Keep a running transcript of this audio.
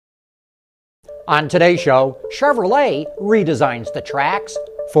On today's show, Chevrolet redesigns the tracks,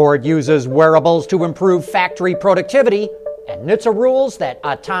 Ford uses wearables to improve factory productivity, and NHTSA rules that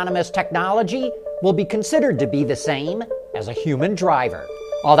autonomous technology will be considered to be the same as a human driver.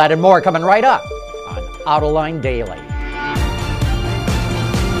 All that and more coming right up on Autoline Daily.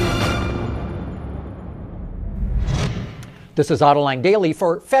 This is Autoline Daily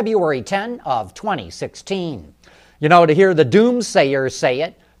for February 10 of 2016. You know, to hear the doomsayers say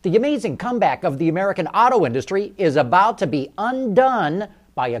it, the amazing comeback of the American auto industry is about to be undone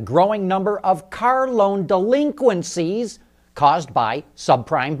by a growing number of car loan delinquencies caused by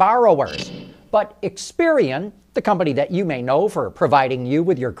subprime borrowers. But Experian, the company that you may know for providing you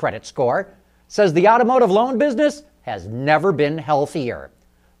with your credit score, says the automotive loan business has never been healthier.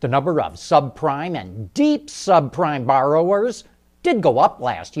 The number of subprime and deep subprime borrowers did go up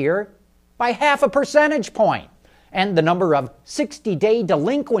last year by 0.5 percentage point. And the number of 60-day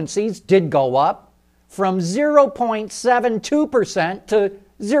delinquencies did go up from 0.72% to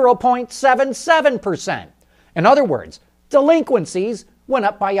 0.77%. In other words, delinquencies went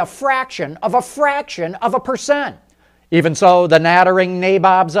up by a fraction of a percent. Even so, the nattering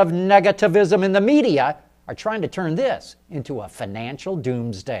nabobs of negativism in the media are trying to turn this into a financial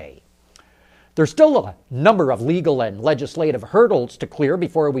doomsday. There's still a number of legal and legislative hurdles to clear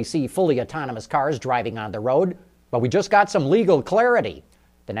before we see fully autonomous cars driving on the road, but we just got some legal clarity.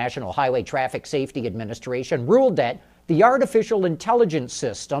 The National Highway Traffic Safety Administration ruled that the artificial intelligence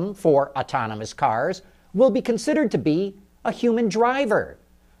system for autonomous cars will be considered to be a human driver.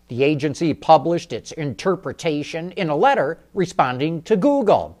 The agency published its interpretation in a letter responding to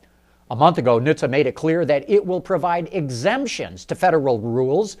Google. A month ago, NHTSA made it clear that it will provide exemptions to federal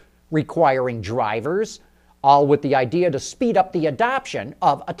rules requiring drivers, all with the idea to speed up the adoption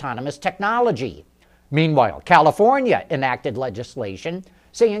of autonomous technology. Meanwhile, California enacted legislation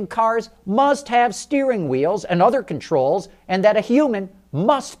saying cars must have steering wheels and other controls and that a human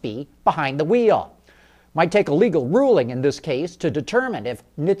must be behind the wheel. Might take a legal ruling in this case to determine if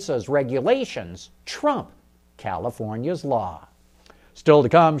NHTSA's regulations trump California's law. Still to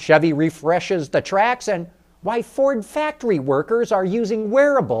come, Chevy refreshes the tracks and why Ford factory workers are using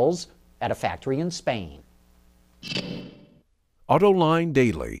wearables at a factory in Spain. Autoline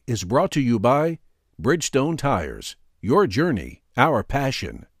Daily is brought to you by Bridgestone Tires, your journey, our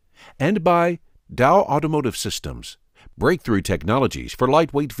passion, and by Dow Automotive Systems, breakthrough technologies for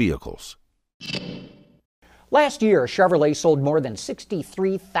lightweight vehicles. Last year, Chevrolet sold more than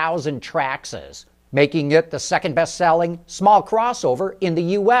 63,000 Traxes, making it the second best-selling small crossover in the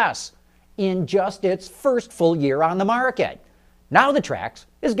U.S. in just its first full year on the market. Now the Trax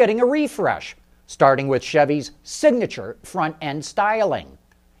is getting a refresh, starting with Chevy's signature front-end styling.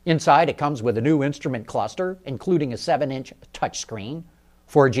 Inside, it comes with a new instrument cluster, including a 7-inch touchscreen.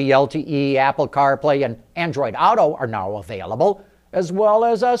 4G LTE, Apple CarPlay, and Android Auto are now available, as well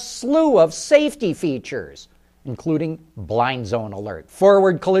as a slew of safety features, including blind zone alert,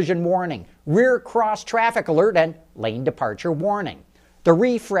 forward collision warning, rear cross traffic alert, and lane departure warning. The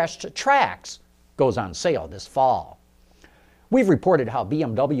refreshed Trax goes on sale this fall. We've reported how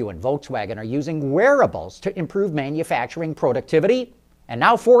BMW and Volkswagen are using wearables to improve manufacturing productivity, and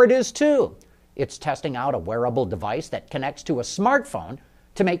now Ford is too. It's testing out a wearable device that connects to a smartphone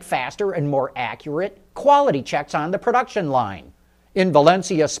to make faster and more accurate quality checks on the production line. In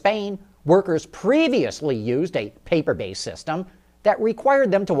Valencia, Spain, workers previously used a paper-based system that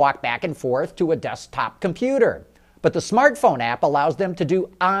required them to walk back and forth to a desktop computer. But the smartphone app allows them to do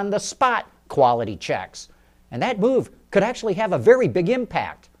on-the-spot quality checks. And that move could actually have a very big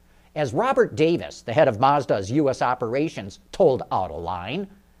impact. As Robert Davis, the head of Mazda's U.S. operations, told Autoline,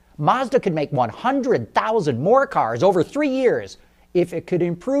 Mazda could make 100,000 more cars over 3 years if it could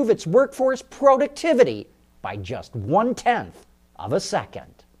improve its workforce productivity by just 1/10 of a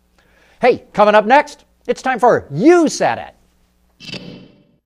second. Hey, coming up next, it's time for You Said It.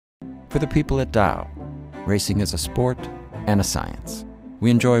 For the people at Dow, racing is a sport and a science.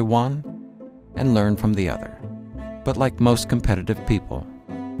 We enjoy one and learn from the other. But like most competitive people,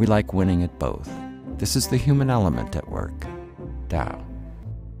 we like winning at both. This is the human element at work. Dow.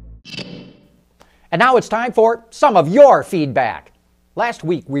 And now it's time for some of your feedback. Last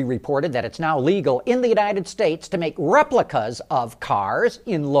week we reported that it's now legal in the United States to make replicas of cars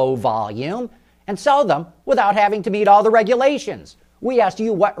in low volume and sell them without having to meet all the regulations. We asked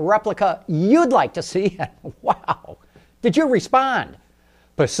you what replica you'd like to see, and wow, did you respond?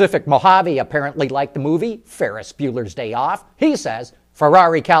 Pacific Mojave apparently liked the movie Ferris Bueller's Day Off. He says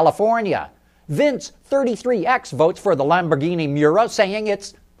Ferrari, California. Vince 33X votes for the Lamborghini Miura, saying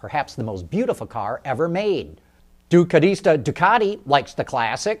it's perhaps the most beautiful car ever made. Ducatista Ducati likes the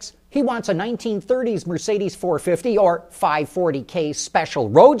classics. He wants a 1930s Mercedes 450 or 540K Special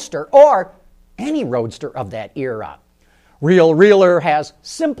Roadster or any roadster of that era. Real Reeler has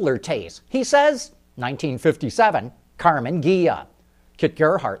simpler tastes. He says 1957 Carmen Ghia. Kit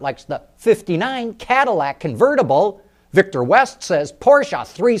Gerhardt likes the 59 Cadillac convertible. Victor West says Porsche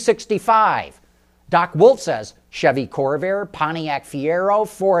 365. Doc Wolf says Chevy Corvair, Pontiac Fiero,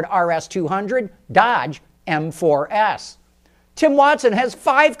 Ford RS200, Dodge M4S. Tim Watson has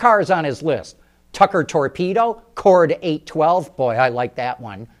 5 cars on his list. Tucker Torpedo, Cord 812, boy, I like that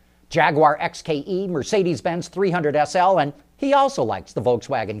one. Jaguar XKE, Mercedes-Benz 300 SL, and he also likes the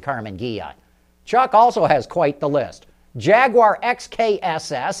Volkswagen Carmen Ghia. Chuck also has quite the list. Jaguar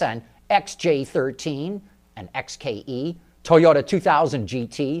XKSS and XJ13 and XKE, Toyota 2000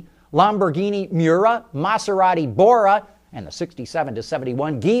 GT, Lamborghini Miura, Maserati Bora, and the 67 to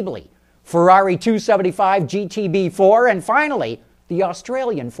 71 Ghibli, Ferrari 275 GTB4, and finally, the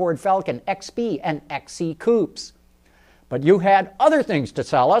Australian Ford Falcon XB and XC Coupes. But you had other things to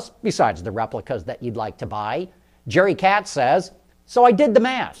sell us besides the replicas that you'd like to buy. Jerry Katz says, so I did the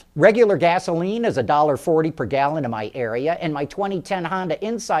math. Regular gasoline is $1.40 per gallon in my area, and my 2010 Honda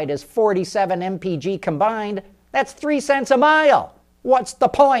Insight is 47 mpg combined. That's 3 cents a mile. What's the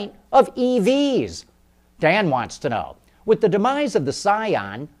point of EVs? Dan wants to know, with the demise of the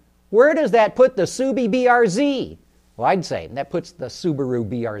Scion, where does that put the Subi BRZ? Well, I'd say that puts the Subaru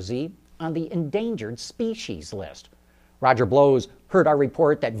BRZ on the endangered species list. Roger Blows heard our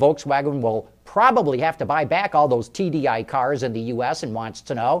report that Volkswagen will probably have to buy back all those TDI cars in the U.S. and wants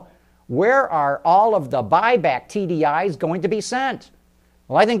to know, where are all of the buyback TDIs going to be sent?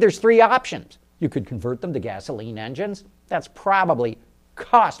 Well, I think there's 3 options. You could convert them to gasoline engines. That's probably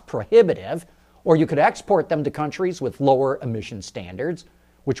cost prohibitive. Or you could export them to countries with lower emission standards,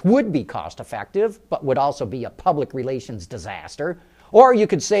 which would be cost effective, but would also be a public relations disaster. Or you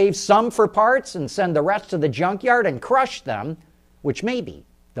could save some for parts and send the rest to the junkyard and crush them, which may be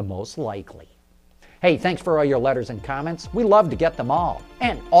the most likely. Hey, thanks for all your letters and comments. We love to get them all.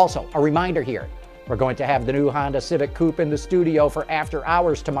 And also, a reminder here, we're going to have the new Honda Civic Coupe in the studio for After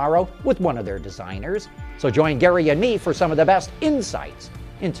Hours tomorrow with one of their designers. So join Gary and me for some of the best insights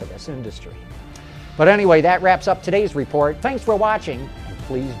into this industry. But anyway, that wraps up today's report. Thanks for watching, and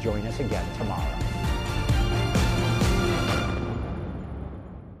please join us again tomorrow.